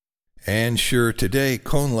And sure, today,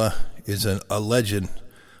 Coonla is a legend,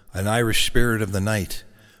 an Irish spirit of the night,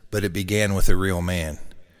 but it began with a real man.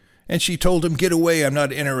 And she told him, "Get away, I'm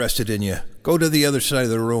not interested in you. Go to the other side of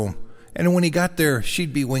the room." And when he got there,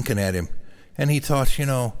 she'd be winking at him. And he thought,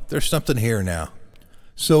 there's something here now.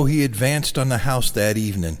 So he advanced on the house that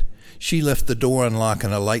evening. She left the door unlocked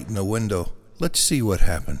and a light in the window. Let's see what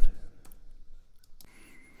happened.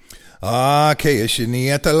 Who is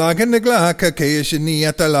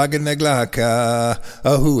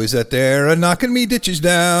that there a-knocking me ditches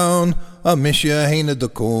down? Miss ya haina de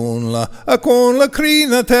Coonla. Coonla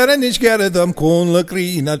creena terranish garadum. Coonla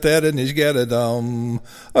creena terranish garadum.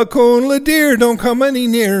 Coonla dear, don't come any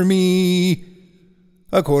near me.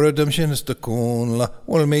 Corridum shinnis de Coonla.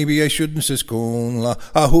 Well, maybe I shouldn't, says Coonla.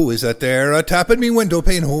 Who is that there a-tapping me window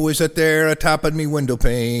pane? Who is that there a-tapping me window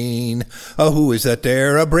pane? Who is that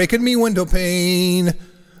there a-breaking me window pane?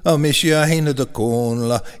 Miss ya haina de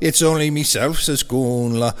Coonla. It's only meself, says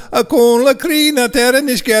Coonla. Coonla creena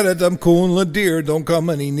terranish garadum. Coonla dear, don't come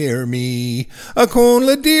any near me.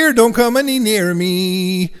 Coonla dear, don't come any near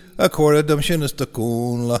me. Corridum shinnis de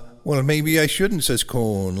Coonla. Well, maybe I shouldn't, says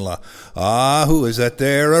Coonla. Who is that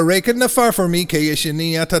there a-raking the far for me?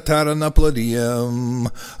 Kayashini atatarana plodium.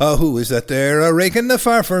 Who is that there a-raking the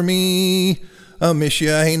far for me? Miss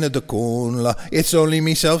ya haina de Coonla. It's only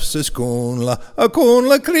meself, says Coonla.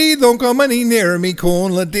 Coonla cree, don't come any near me.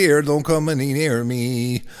 Coonla dear, don't come any near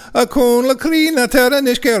me. Coonla cree na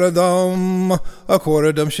terranish garadum.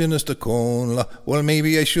 Corridum shinnis de Coonla. Well,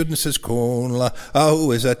 maybe I shouldn't, says Coonla.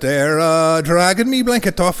 Who is that there dragging me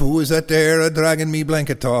blanket off? Who is that there dragging me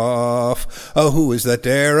blanket off? Who is that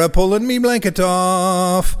there pulling me blanket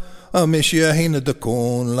off? Miss ya haina de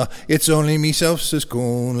Coonla. It's only meself, says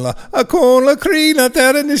Coonla. Coonla creena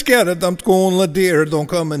terranish garadum. Coonla dear, don't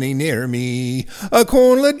come any near me.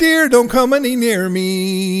 Coonla dear, don't come any near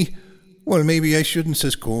me. Well, maybe I shouldn't,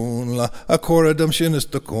 says Coonla. Corridum shinnis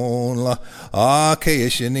de Coonla.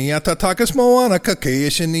 Kayashini atatakas moanaka.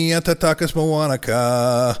 Kayashini atatakas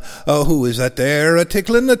moanaka. Who is that there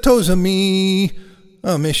a-tickling the toes of me?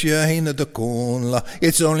 Miss ya haina de Coonla.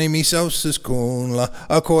 It's only meself, says Coonla.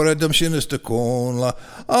 Corridum shinnis de Coonla.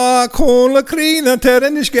 Coonla creena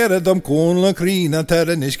terranish garadum. Coonla creena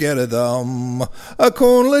terranish garadum.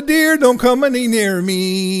 Coonla dear, don't come any near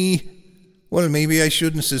me. Well, maybe I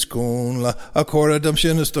shouldn't, says Coonla. Corridum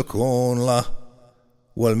shinnis de Coonla.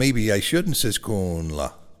 Well, maybe I shouldn't, says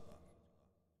Coonla.